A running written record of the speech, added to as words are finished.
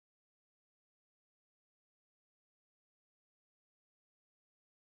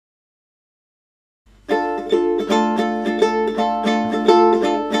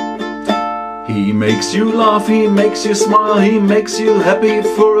makes you laugh, he makes you smile, he makes you happy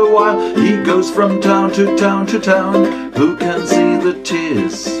for a while. He goes from town to town to town. Who can see the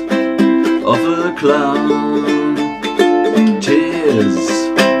tears of a clown? Tears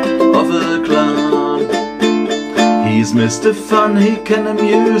of a clown. He's Mr. Fun, he can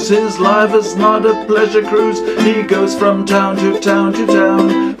amuse. His life is not a pleasure cruise. He goes from town to town to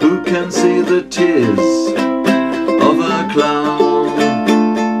town. Who can see the tears of a clown?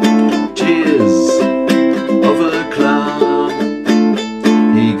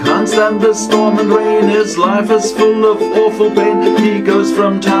 Stand the storm and rain, his life is full of awful pain. He goes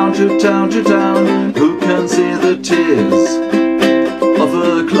from town to town to town. Who can see the tears of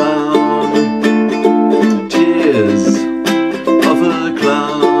a clown? Tears of a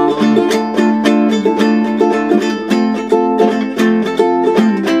clown.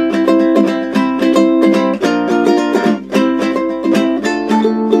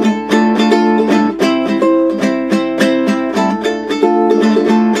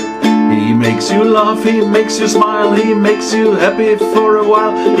 He makes you laugh, he makes you smile, he makes you happy for a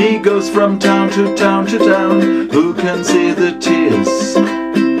while. He goes from town to town to town. Who can see the tears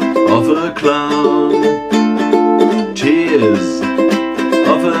of a clown? Tears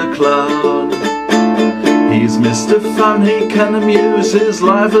of a clown. He's Mr. Fun, he can amuse. His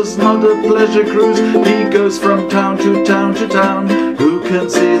life is not a pleasure cruise. He goes from town to town to town. Who can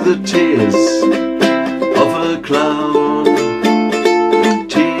see the tears of a clown?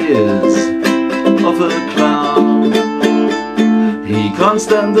 Tears of a clown. He can't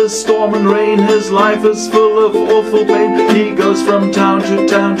stand the storm and rain. His life is full of awful pain. He goes from town to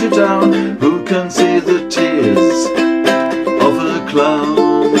town to town. Who can see the tears of a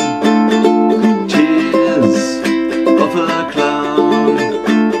clown? Tears of a clown.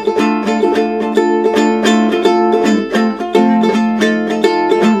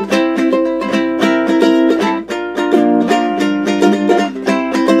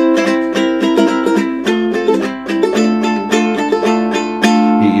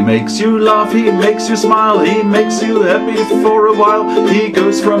 He makes you laugh, he makes you smile, he makes you happy for a while. He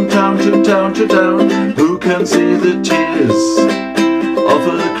goes from town to town to town. Who can see the tears of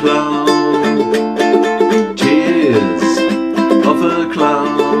a clown? Tears of a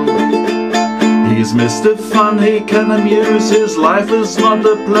clown. He's Mr. Fun, he can amuse. His life is not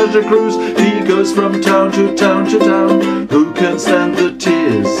a pleasure cruise. He goes from town to town to town. Who can stand the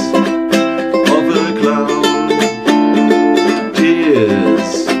tears of a clown?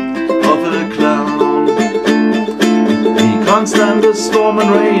 Tears of a clown. He can't stand the storm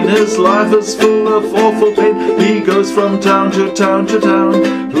and rain. His life is full of awful pain. He goes from town to town to town.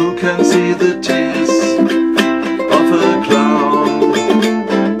 Who can see the tears